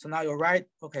 so now you're right,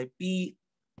 okay, B,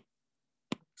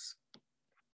 oops.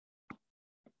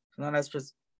 So now let's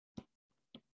just,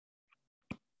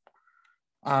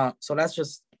 so let's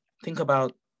just think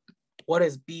about what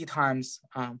is B times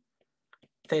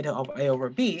theta of A over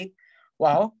B.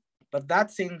 Well, but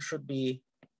that thing should be,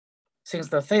 since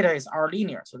the theta is R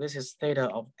linear, so this is theta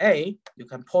of A, you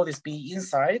can pull this B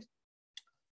inside.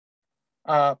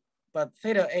 But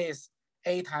theta A is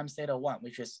A times theta 1,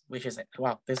 which is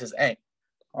well, this is A,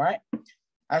 all right?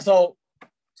 And so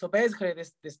basically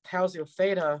this tells you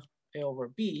theta A over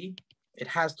B, it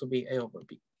has to be A over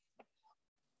B.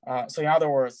 So in other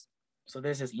words, so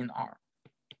this is in R,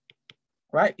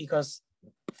 right? Because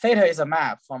theta is a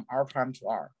map from R prime to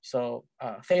R. So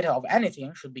theta of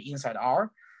anything should be inside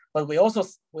R. But we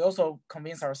also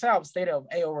convince ourselves theta of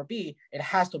A over B, it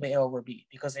has to be A over B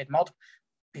because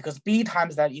because B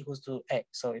times that equals to A.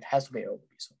 So it has to be A over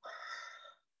B. So,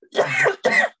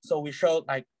 so we showed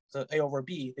like the A over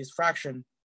B, this fraction,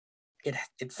 it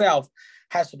itself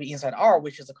has to be inside R,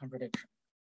 which is a contradiction.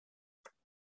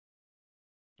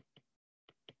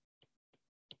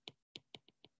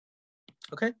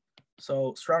 Okay,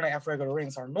 so strongly F-regular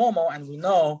rings are normal, and we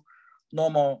know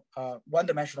normal,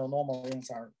 one-dimensional normal rings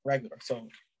are regular. So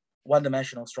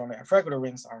one-dimensional strongly F-regular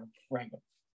rings are regular.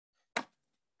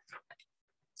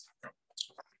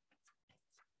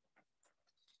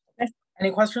 Okay,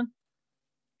 any question?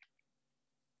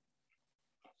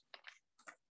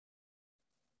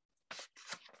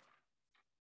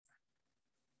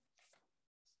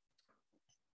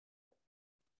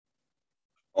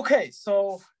 Okay,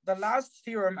 so the last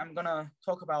theorem I'm gonna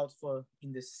talk about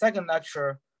in this second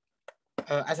lecture,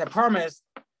 as I promised,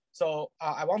 so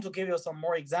I want to give you some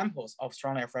more examples of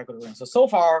strongly F-regular rings. So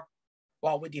far,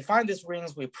 well, we define these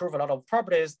rings, we prove a lot of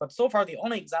properties, but so far the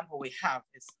only example we have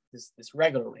is this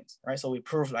regular rings, right? So we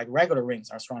prove like regular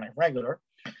rings are strongly F-regular.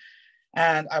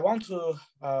 And I want to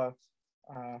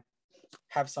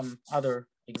have some other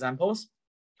examples.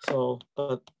 So,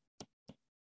 but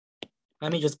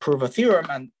let me just prove a theorem,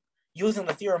 and using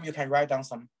the theorem, you can write down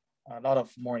a lot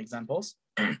of more examples.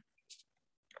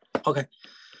 Okay,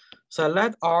 so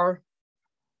let R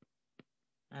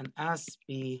and S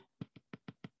be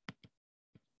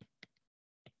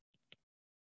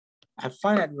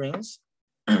finite rings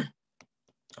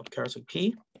of character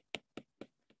P.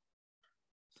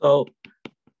 So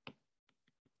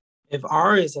if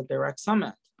R is a direct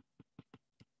summand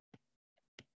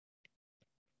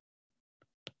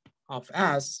of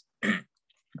S,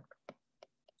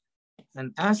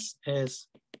 and S is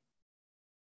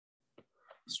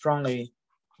strongly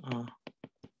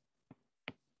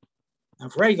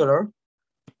F-regular,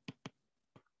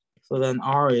 so then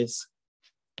R is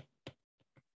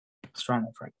strongly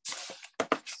F-regular.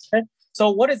 Okay,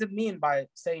 so what does it mean by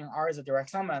saying R is a direct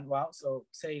summand? Well, so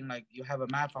saying like you have a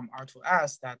map from R to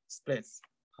S that splits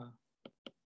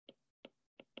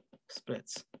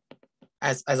splits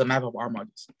as a map of R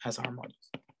modules, as R modules.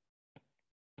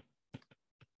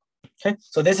 Okay,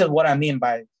 so this is what I mean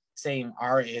by saying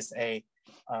R is a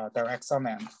direct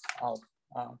summand of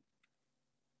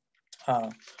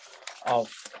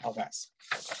S.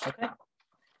 Okay,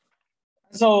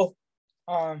 so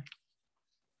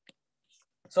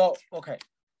okay,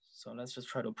 so let's just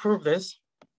try to prove this.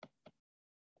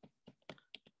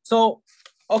 So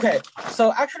okay,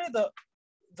 so actually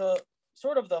the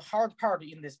sort of the hard part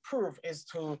in this proof is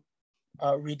to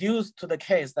reduce to the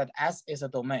case that S is a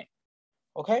domain.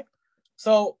 Okay,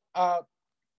 so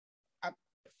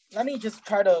let me just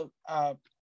try to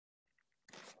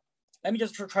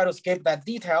skip that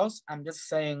details. I'm just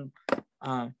saying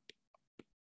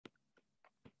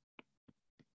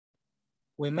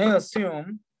we may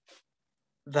assume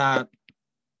that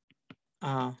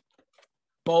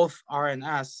both R and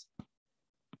S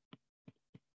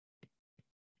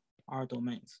are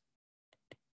domains.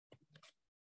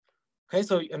 Okay,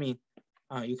 so I mean,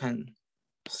 you can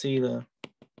see the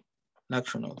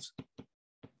lecture notes.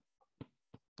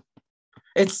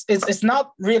 It's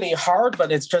not really hard,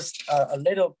 but it's just a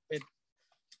little bit,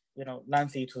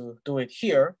 lengthy to do it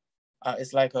here.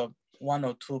 It's like a 1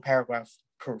 or 2 paragraph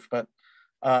proof, but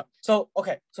so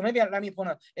okay, so maybe let me point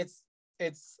out it's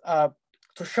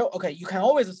to show. Okay, you can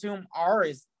always assume R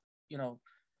is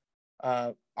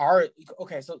R.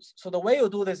 Okay, so the way you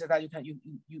do this is that you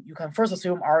can first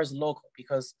assume R is local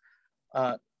because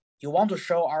you want to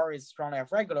show R is strongly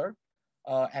F regular.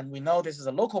 And we know this is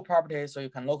a local property, so you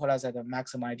can localize at the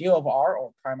maximum ideal of R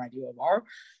or prime ideal of R.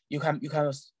 You can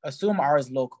assume R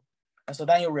is local, and so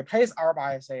then you replace R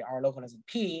by say R localized in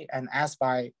P and S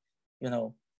by,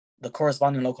 the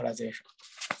corresponding localization,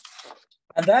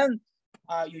 and then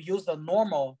you use the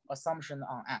normal assumption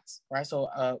on S, right?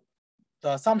 So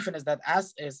the assumption is that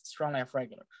S is strongly F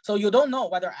regular. So you don't know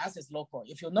whether S is local.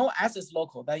 If you know S is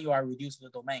local, then you are reduced to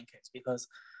the domain case because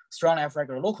strongly F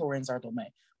regular local rings are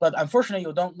domain. But unfortunately,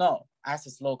 you don't know S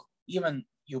is local. Even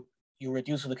you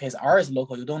reduce to the case R is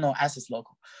local, you don't know S is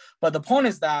local. But the point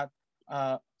is that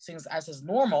since S is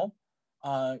normal,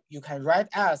 you can write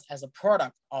S as a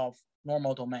product of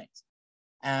normal domains.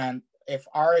 And if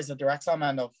R is a direct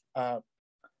summand of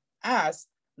S,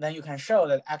 then you can show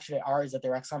that actually R is a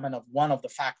direct summand of one of the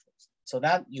factors. So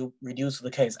that you reduce to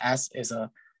the case S is a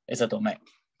domain.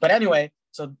 But anyway,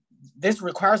 so this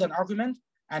requires an argument,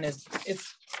 and it's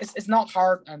not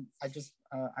hard. And I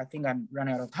think I'm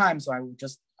running out of time, so I will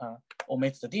just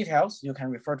omit the details. You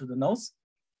can refer to the notes.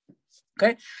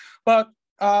 Okay, but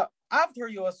after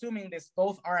you assuming this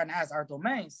both R and S are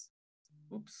domains,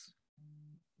 oops,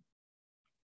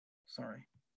 sorry,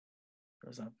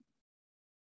 there's a.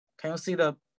 Can you see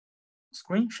the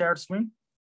screen, shared screen?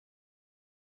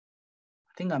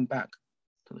 I think I'm back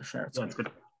to the shared screen. That's good.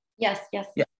 Yes. Yeah.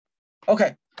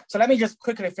 Okay. So let me just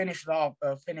quickly finish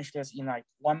this in like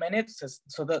 1 minute. So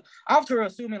after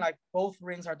assuming like both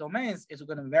rings are domains, it's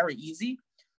going to be very easy.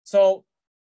 So,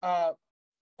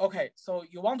 okay. So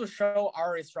you want to show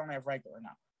R is strongly F regular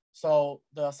now. So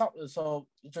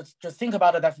just think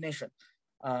about the definition.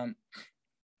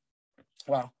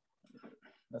 Well.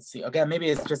 Let's see, again, maybe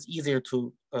it's just easier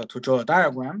to draw a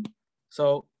diagram.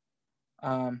 So,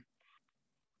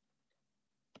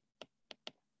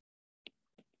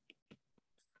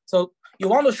 so you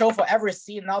want to show for every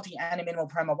C not in any minimal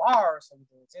prime of R, so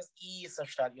there exists E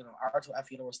such that, R to F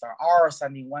E lower star R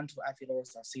sending 1 to F E lower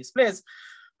star C splits,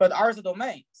 but R is a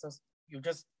domain. So you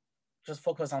just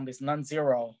focus on this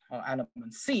non-zero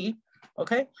element C,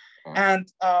 okay? And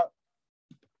so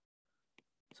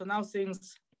now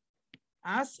things,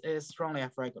 S is strongly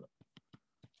F regular,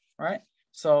 right?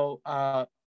 So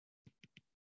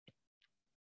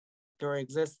there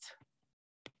exists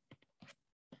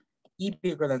E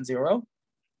bigger than 0,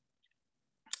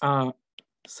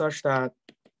 such that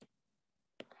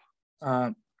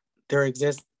there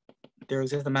exists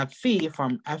a map phi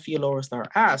from Fe lower star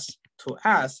S to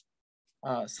S,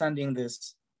 sending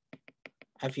this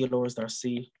Fe lower star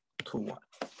C to 1.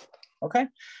 Okay,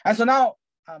 and so now.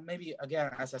 Maybe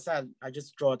again, as I said, I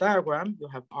just draw a diagram. You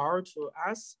have R to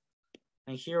S,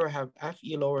 and here I have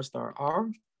Fe lower star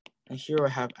R, and here I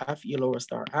have Fe lower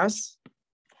star S.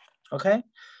 Okay,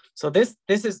 so this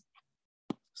is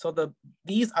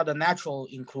these are the natural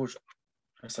inclusion.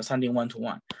 So sending 1 to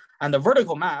 1, and the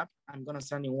vertical map I'm gonna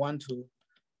sending 1 to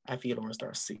Fe lower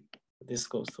star C. This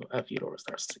goes to Fe lower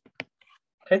star C.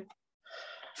 Okay,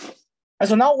 and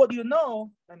so now what you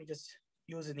know? Let me just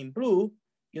use it in blue.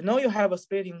 You know you have a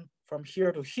splitting from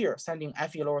here to here, sending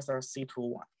Fe lower star C to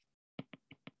 1.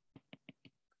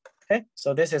 Okay,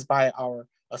 so this is by our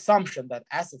assumption that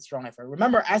S is strong F.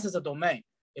 Remember, S is a domain.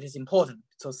 it is important.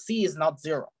 So C is not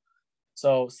 0.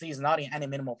 So C is not in any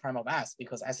minimal prime of S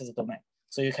because S is a domain.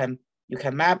 So you can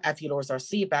map Fe lower star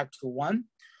C back to 1,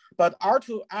 but R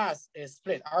to S is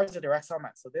split. R is a direct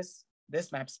summand. So this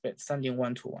map split, sending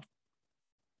 1 to 1.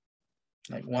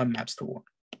 Like 1 maps to 1.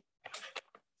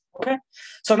 Okay,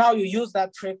 so now you use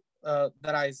that trick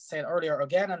that I said earlier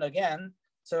again and again.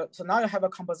 So now you have a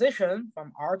composition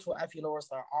from R to Fe lower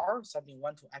star R, sending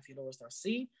 1 to Fe lower star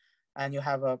C, and you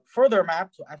have a further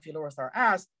map to Fe lower star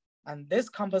S, and this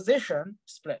composition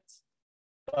splits.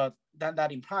 But then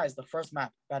that implies the first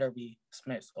map better be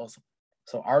split also.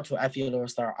 So R to Fe lower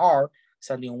star R,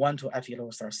 sending 1 to Fe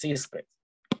lower star C split.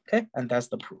 Okay, and that's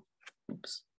the proof.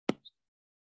 Oops.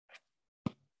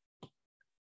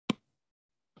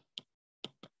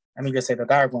 Let me just say the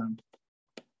diagram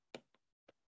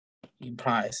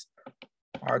implies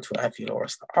R to Fe lower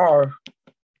star R,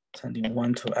 sending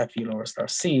 1 to Fe lower star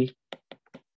C.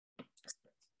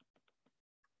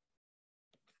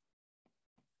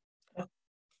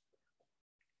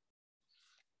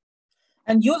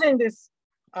 And using this,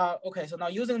 okay, so now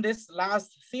using this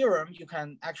last theorem, you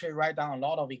can actually write down a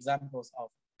lot of examples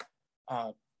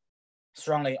of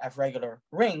strongly F-regular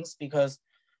rings because,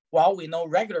 well, we know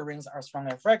regular rings are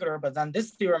strongly F-regular, but then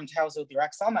this theorem tells you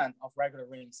direct summand of regular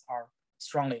rings are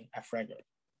strongly F-regular.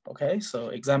 Okay, so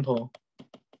example.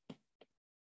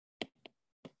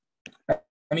 Let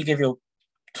me give you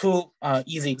 2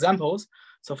 easy examples.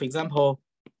 So for example,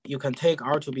 you can take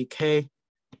R to be K,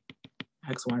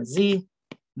 X, Y, Z,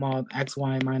 mod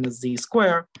XY minus Z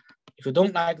square. If you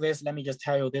don't like this, let me just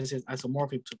tell you this is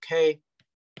isomorphic to K,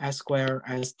 S square,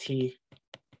 S T,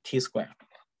 T square.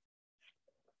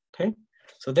 Okay,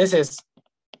 so this is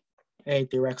a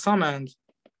direct summand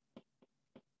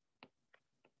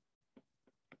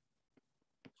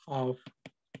of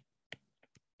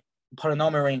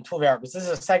polynomial ring 2 variables. This is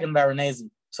a second Veronese,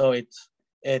 so it's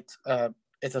a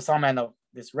summand of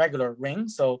this regular ring.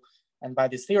 So, and by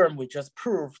this theorem, we just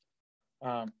proved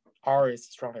R is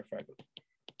strongly F-regular.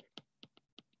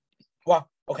 Well,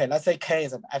 okay, let's say K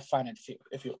is an F-finite field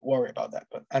if you worry about that,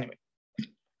 but anyway.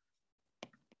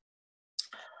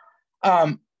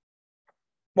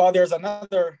 Well, there's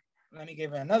another, let me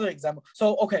give you another example.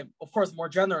 So, okay, of course, more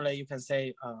generally, you can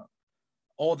say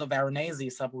all the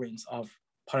Veronese subrings of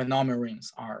polynomial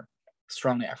rings are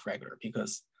strongly F-regular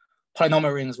because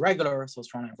polynomial ring is regular, so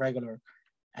strongly F-regular,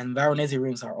 and Veronese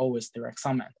rings are always direct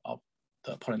summand of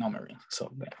the polynomial ring,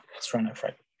 so they're strongly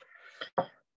F-regular.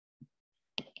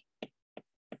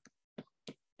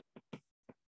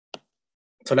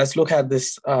 So let's look at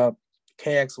this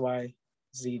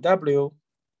KXYZW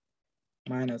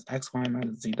minus XY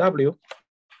minus ZW.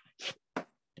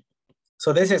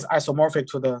 So this is isomorphic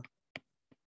to the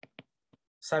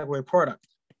Segway product.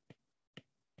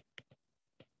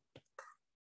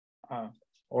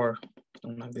 Or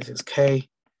this is K,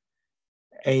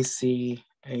 AC,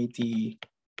 AD,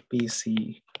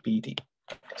 BC, BD.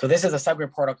 So this is a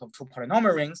Segway product of 2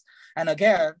 polynomial rings. And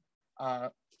again,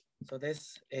 so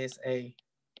this is a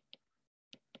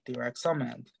direct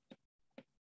summand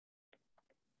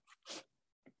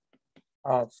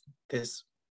of this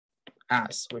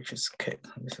S, which is K.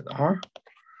 This is R.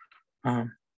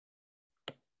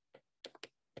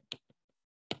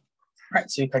 Right,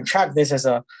 so you can check this is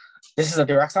a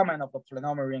direct summand of the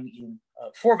polynomial ring in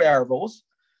 4 variables,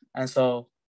 and so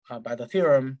by the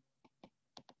theorem,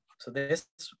 so this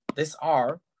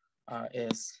R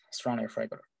is strongly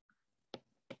F-regular.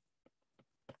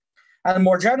 And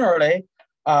more generally,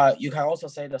 you can also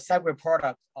say the Segway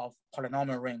product of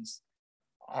polynomial rings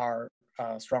are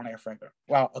strongly F-regular.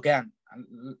 Well, again,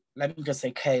 let me just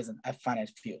say K is an F-finite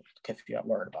field if you are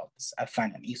worried about this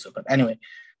F-finite issue. But anyway,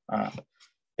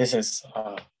 this is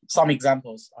some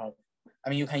examples of, I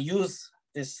mean, you can use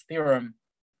this theorem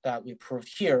that we proved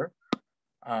here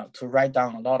to write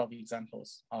down a lot of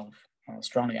examples of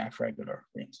strongly F-regular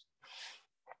rings.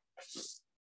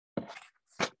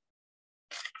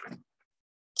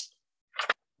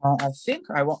 I think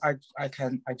I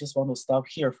just want to stop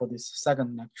here for this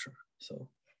second lecture. So